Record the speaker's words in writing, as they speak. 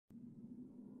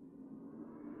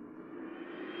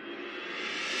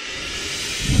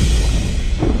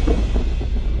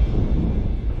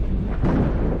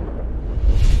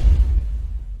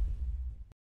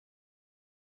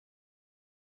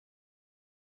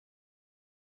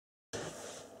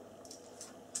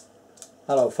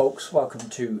Hello folks, welcome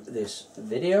to this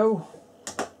video.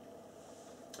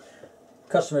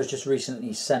 Customers just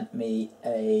recently sent me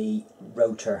a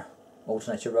rotor,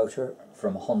 alternator rotor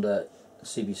from Honda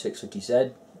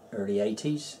CB650s, early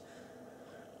 80s.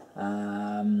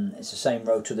 It's the same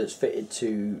rotor that's fitted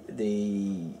to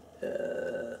the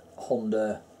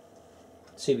Honda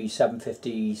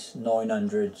CB750s,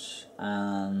 900s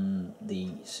and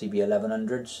the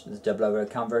CB1100s, the double overhead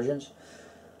cam versions.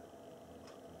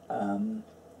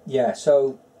 Yeah,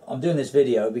 so I'm doing this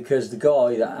video because the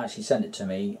guy that actually sent it to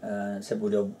me said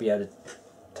well he'll be able to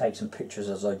take some pictures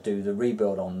as I do the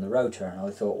rebuild on the rotor, and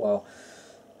I thought, well,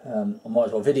 I might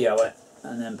as well video it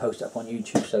and then post it up on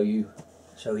YouTube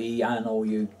so he and all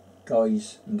you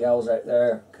guys and girls out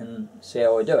there can see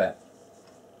how I do it.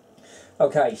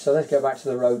 Okay, so let's go back to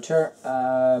the rotor.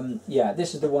 Yeah,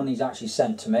 this is the one he's actually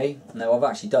sent to me. Now I've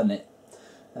actually done it.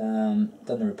 Done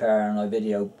the repair, and I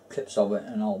video clips of it,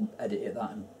 and I'll edit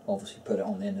that and obviously put it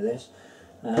on the end of this.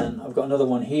 And I've got another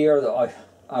one here that I've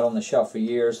had on the shelf for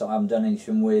years that I haven't done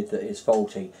anything with, that is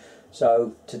faulty.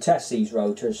 So to test these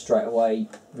rotors straight away,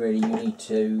 really you need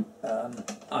to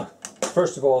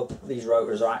first of all, these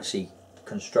rotors are actually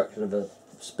constructed of a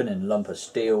spinning lump of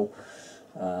steel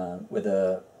with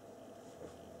a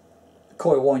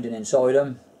coil winding inside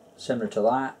them, similar to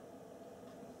that.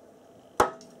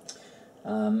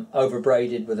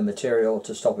 Overbraided with a material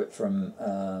to stop it from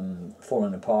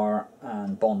falling apart,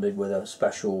 and bonded with a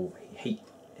special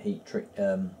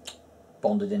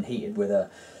bonded and heated with a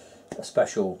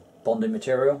special bonding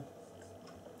material.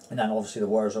 And then obviously the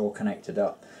wires are all connected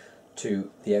up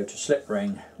to the outer slip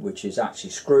ring, which is actually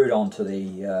screwed onto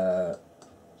the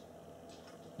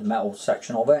metal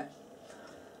section of it.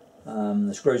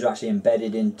 The screws are actually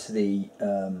embedded into the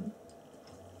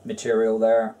material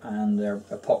there, and they're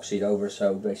epoxied over,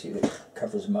 so basically it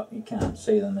covers them up, you can't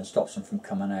see them, and stops them from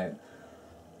coming out.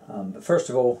 But first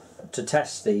of all, to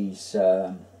test these,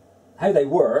 how they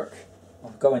work, I'll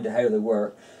go into how they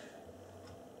work.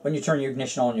 When you turn your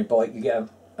ignition on your bike, you get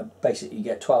basically you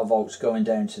get 12 volts going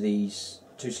down to these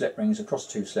two slip rings, across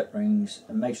two slip rings,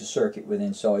 and makes a circuit with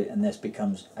inside, and this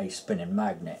becomes a spinning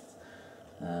magnet.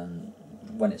 And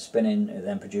when it's spinning, it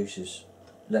then produces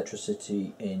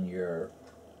electricity in your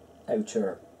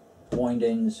outer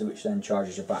windings, which then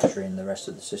charges your battery and the rest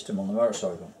of the system on the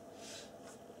motorcycle.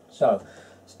 So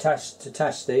to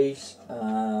test these,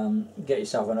 get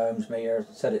yourself an ohms meter,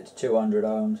 set it to 200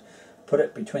 ohms, put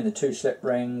it between the two slip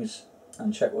rings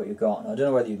and check what you've got. And I don't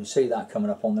know whether you can see that coming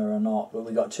up on there or not, but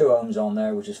we got 2 ohms on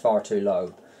there, which is far too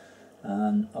low.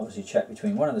 And obviously check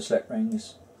between one of the slip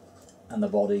rings and the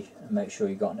body and make sure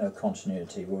you've got no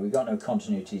continuity. Well, we've got no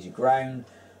continuity to ground,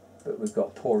 but we've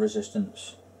got poor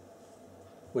resistance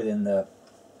within the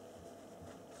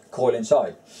coil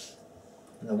inside.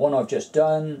 And the one I've just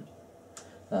done,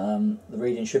 the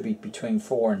reading should be between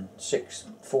 4 to 6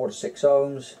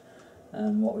 ohms,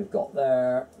 and what we've got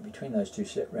there between those two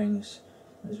slip rings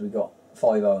is we've got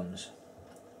 5 ohms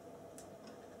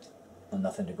and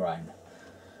nothing to ground.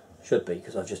 Should be,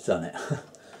 because I've just done it.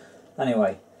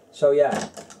 Anyway, so yeah,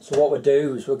 so what we'll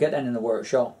do is we'll get down in the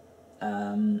workshop.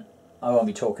 I won't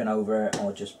be talking over it,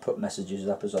 I'll just put messages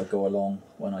up as I go along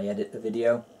when I edit the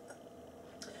video.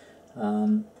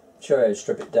 Show you how to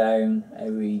strip it down, how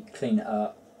we clean it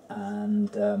up,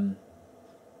 and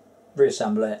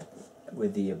reassemble it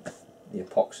with the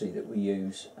epoxy that we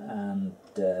use, and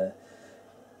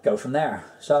go from there.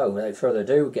 So without further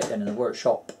ado, we'll get down in the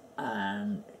workshop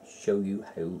and show you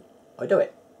how I do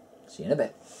it. See you in a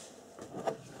bit.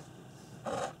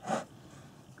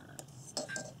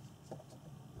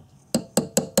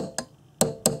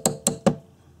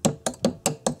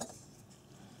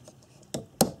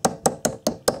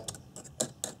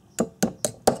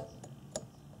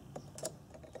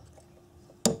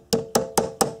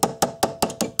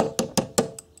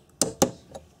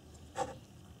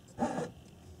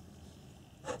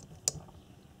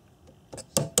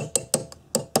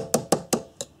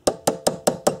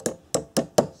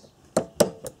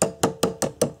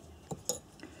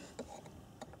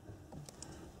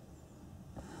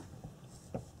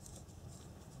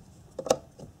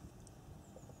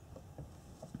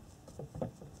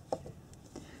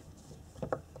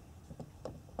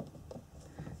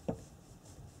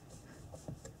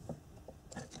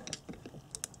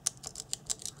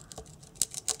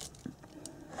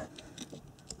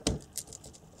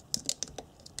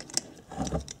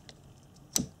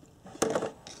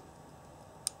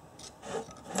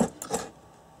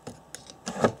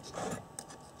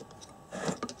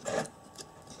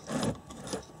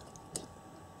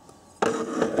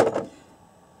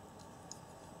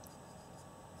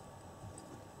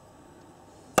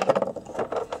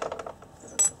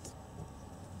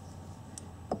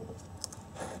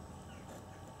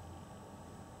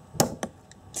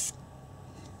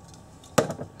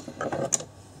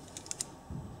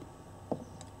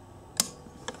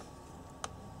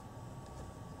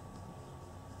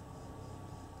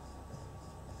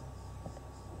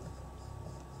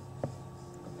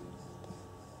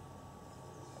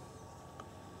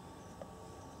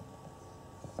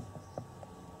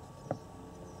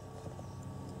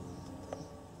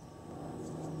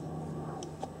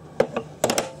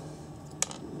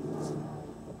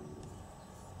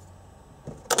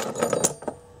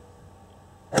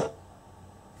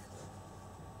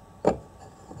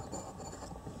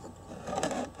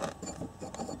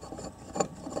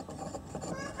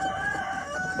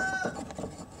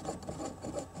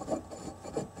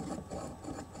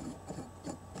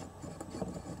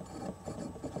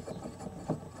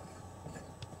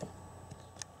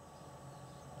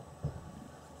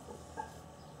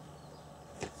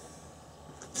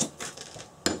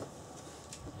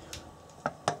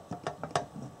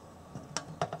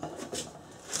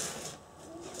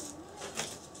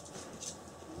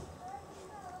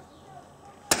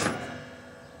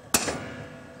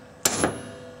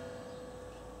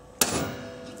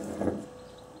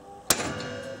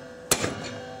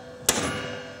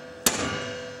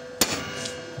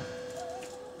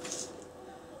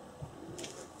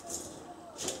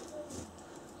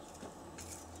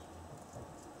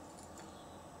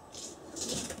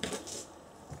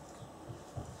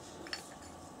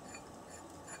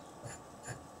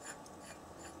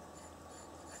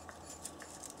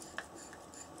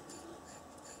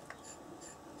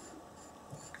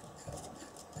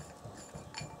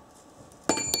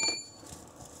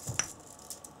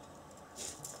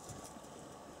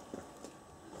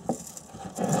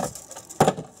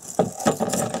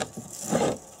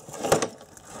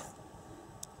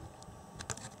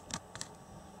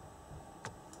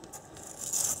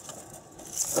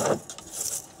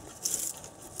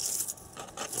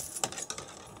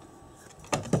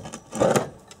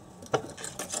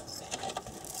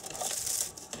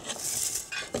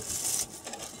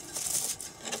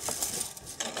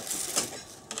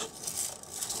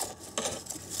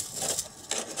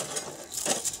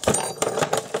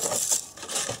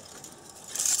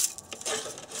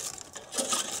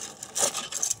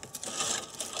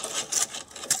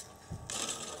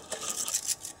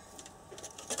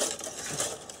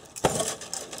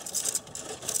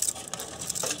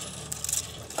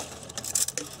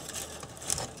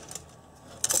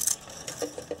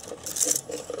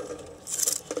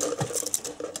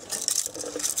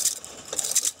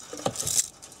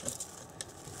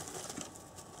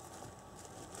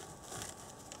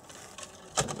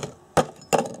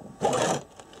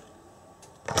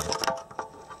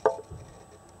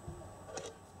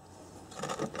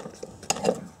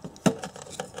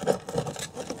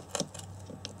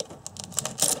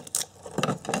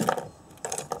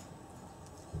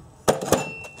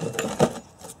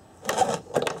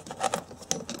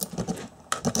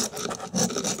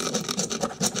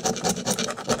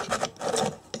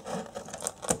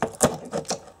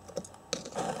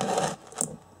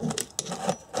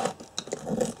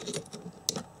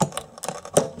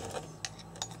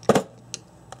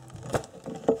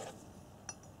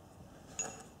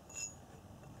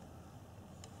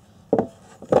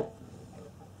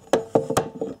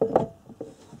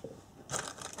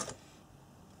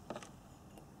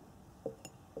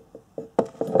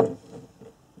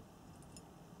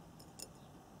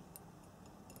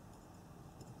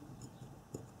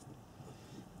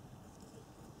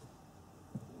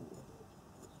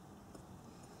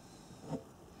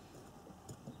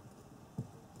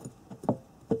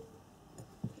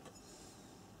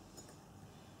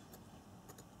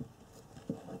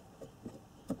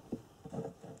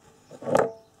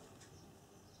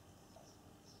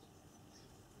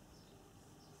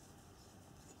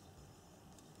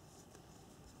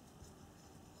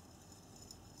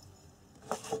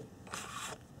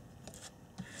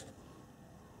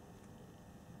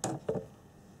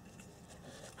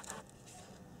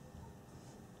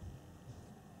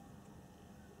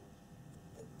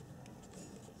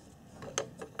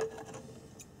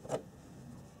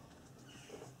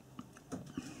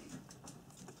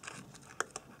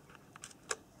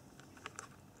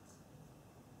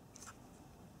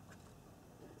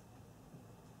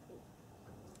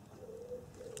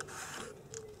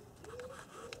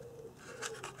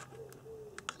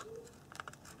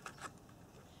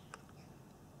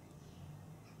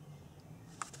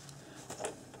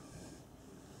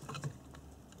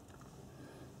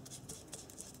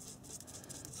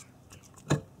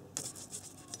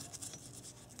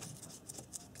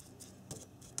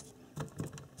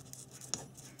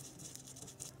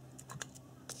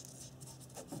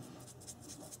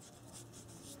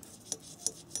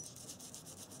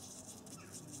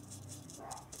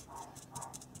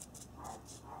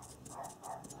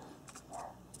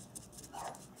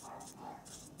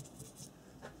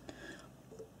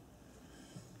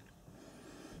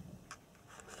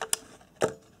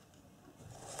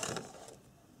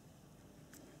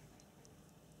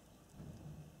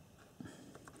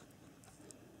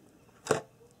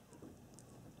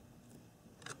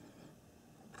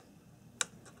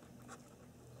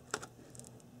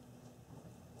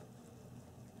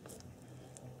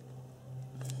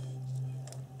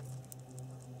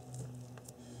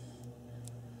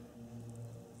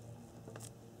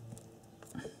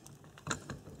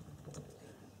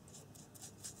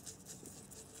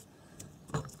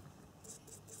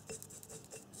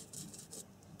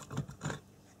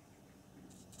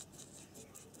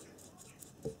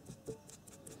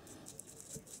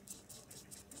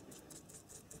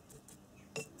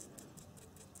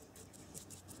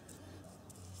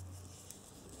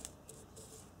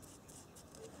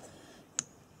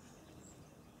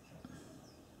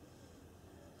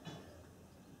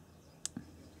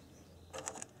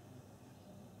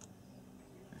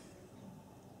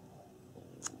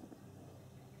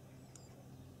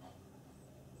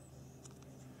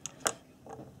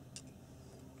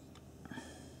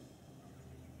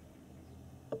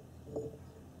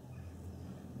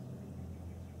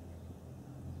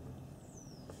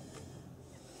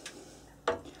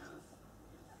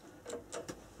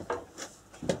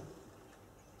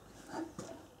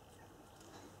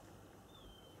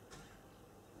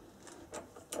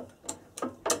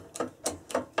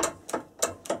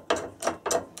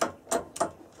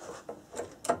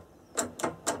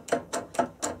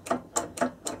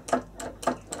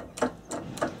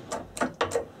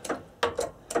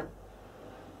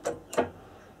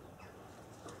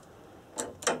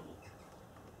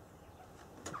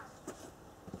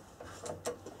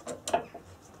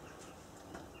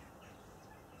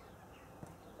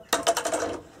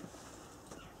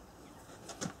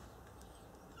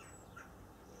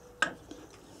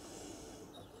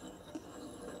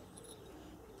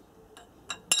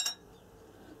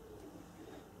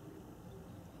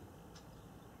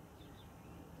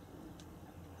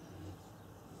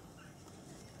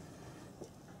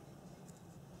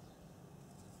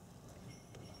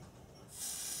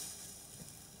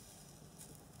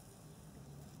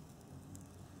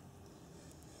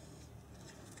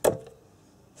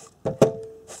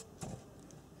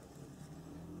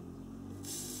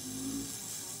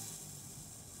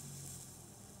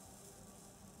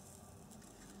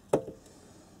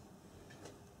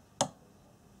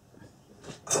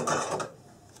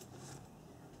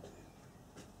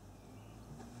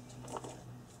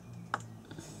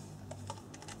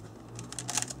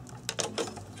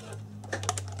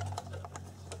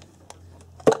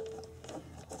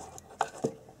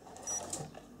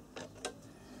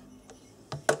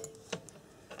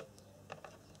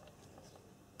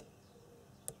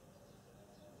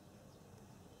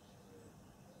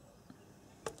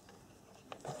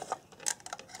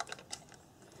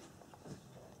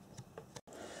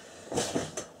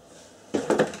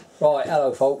 Right,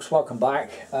 hello folks, welcome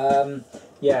back.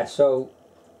 Yeah, so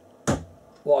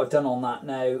what I've done on that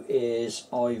now is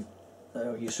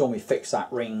you saw me fix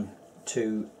that ring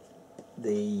to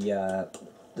the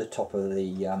the top of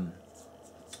the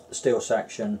steel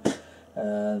section.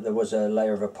 There was a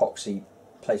layer of epoxy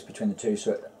placed between the two,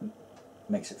 so it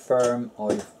makes it firm.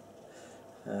 I've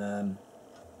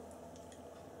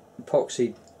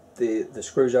epoxied the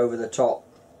screws over the top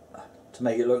to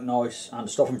make it look nice and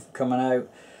to stop them from coming out.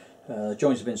 The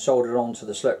joints have been soldered onto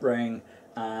the slip ring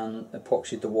and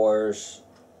epoxied the wires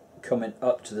coming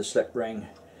up to the slip ring,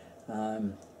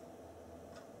 so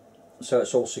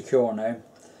it's all secure now.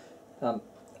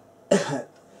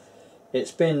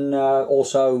 It's been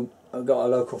also, I've got a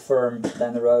local firm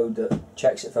down the road that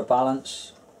checks it for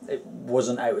balance. It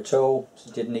wasn't out at all,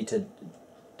 so didn't need to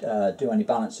do any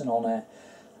balancing on it.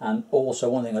 And also,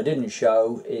 one thing I didn't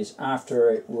show is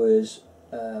after it was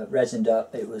resined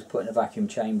up, it was put in a vacuum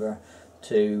chamber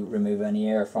to remove any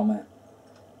air from it.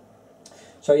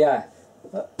 So yeah,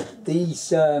 these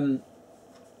type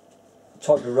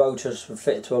of rotors were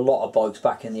fitted to a lot of bikes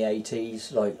back in the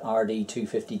 80s, like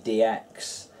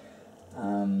RD250DX,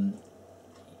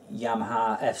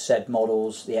 Yamaha FZ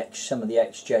models, some of the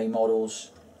XJ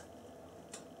models.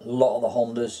 A lot of the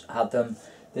Hondas had them.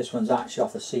 This one's actually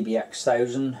off the CBX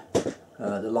 1000,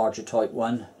 the larger type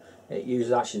one. It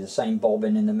uses actually the same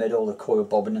bobbin in the middle, the coil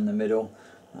bobbin in the middle,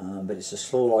 but it's a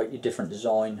slightly different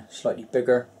design, slightly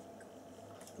bigger.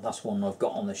 That's one I've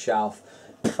got on the shelf.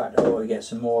 In fact, I want to get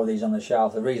some more of these on the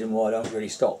shelf. The reason why I don't really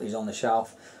stock these on the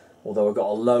shelf, although I've got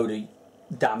a load of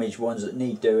damaged ones that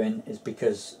need doing, is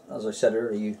because, as I said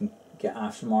earlier, you can get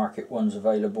aftermarket ones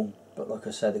available, but like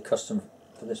I said, the customer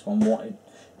for this one wanted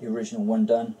the original one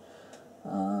done.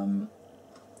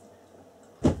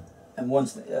 And one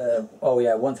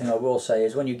thing I will say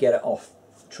is when you get it off,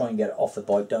 try and get it off the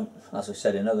bike. Don't, as I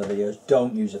said in other videos,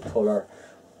 don't use a puller,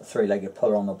 a three-legged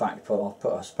puller on the back. Put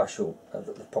a special,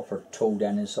 the proper tool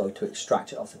down inside to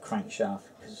extract it off the crankshaft,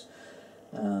 because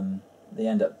they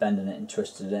end up bending it and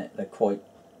twisting it. They're quite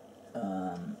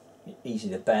easy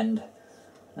to bend,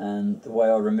 and the way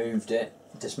I removed it,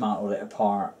 dismantled it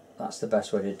apart, that's the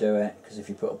best way to do it, because if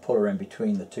you put a puller in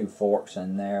between the two forks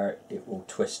and there, it will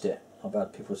twist it. I've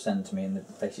had people send to me and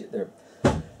basically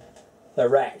they're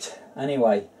wrecked.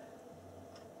 Anyway,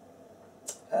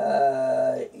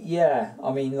 yeah,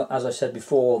 I mean, as I said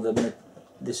before,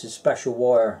 this is special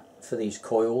wire for these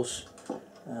coils.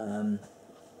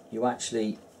 You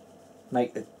actually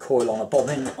make the coil on a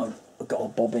bobbin. I've got a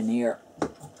bobbin here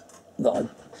that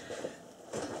I'm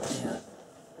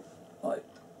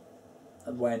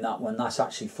wearing that one. That's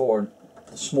actually for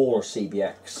the smaller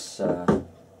CBX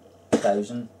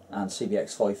 1000 and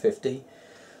CBX 550.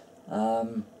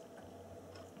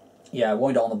 Yeah,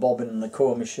 wind it on the bobbin and the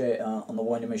coil machine, on the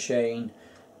winding machine,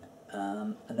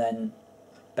 and then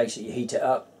basically you heat it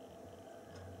up,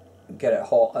 get it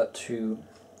hot up to,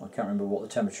 I can't remember what the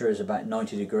temperature is, about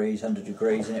 90 degrees, 100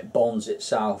 degrees, and it bonds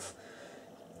itself,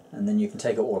 and then you can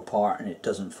take it all apart and it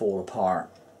doesn't fall apart.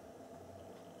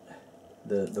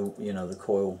 The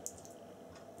coil,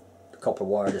 the copper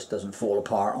wire just doesn't fall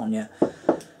apart on you.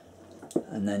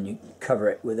 And then you cover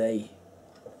it with a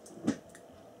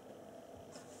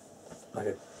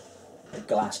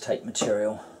glass tape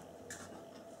material,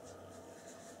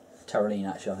 Terraline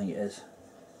actually I think it is,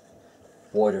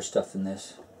 wider stuff than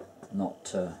this, not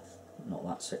that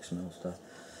 6mm stuff.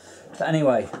 But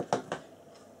anyway,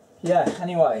 yeah,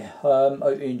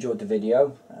 hope you enjoyed the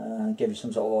video, give you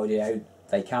some sort of idea how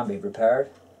they can be repaired,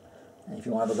 and if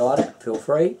you want to have a go at it, feel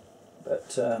free,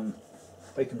 but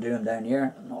we can do them down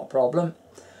here, not a problem.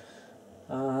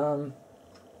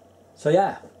 So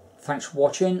yeah, thanks for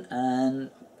watching,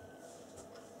 and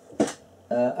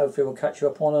hopefully we'll catch you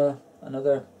up on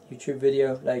another YouTube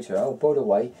video later. Oh, by the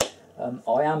way,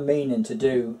 I am meaning to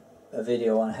do a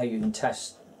video on how you can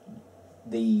test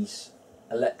these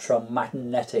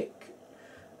electromagnetic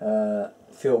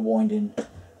field winding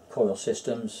coil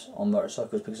systems on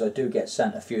motorcycles, because I do get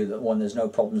sent a few that there's no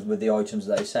problems with the items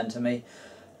that they send to me,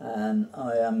 and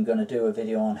I am going to do a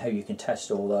video on how you can test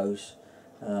all those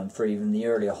for even the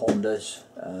earlier Hondas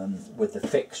with the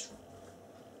fixed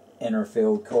inner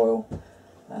field coil,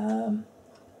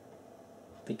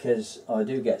 because I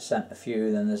do get sent a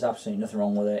few, then there's absolutely nothing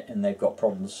wrong with it and they've got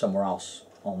problems somewhere else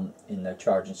in their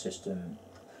charging system,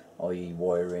 i.e.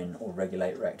 wiring or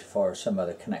regulator rectifier or some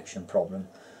other connection problem.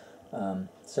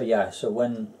 So yeah, so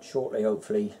when shortly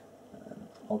hopefully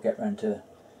I'll get round to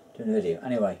doing a video.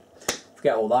 Anyway,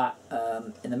 forget all that.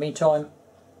 In the meantime,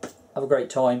 have a great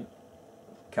time.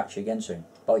 Catch you again soon.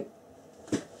 Bye.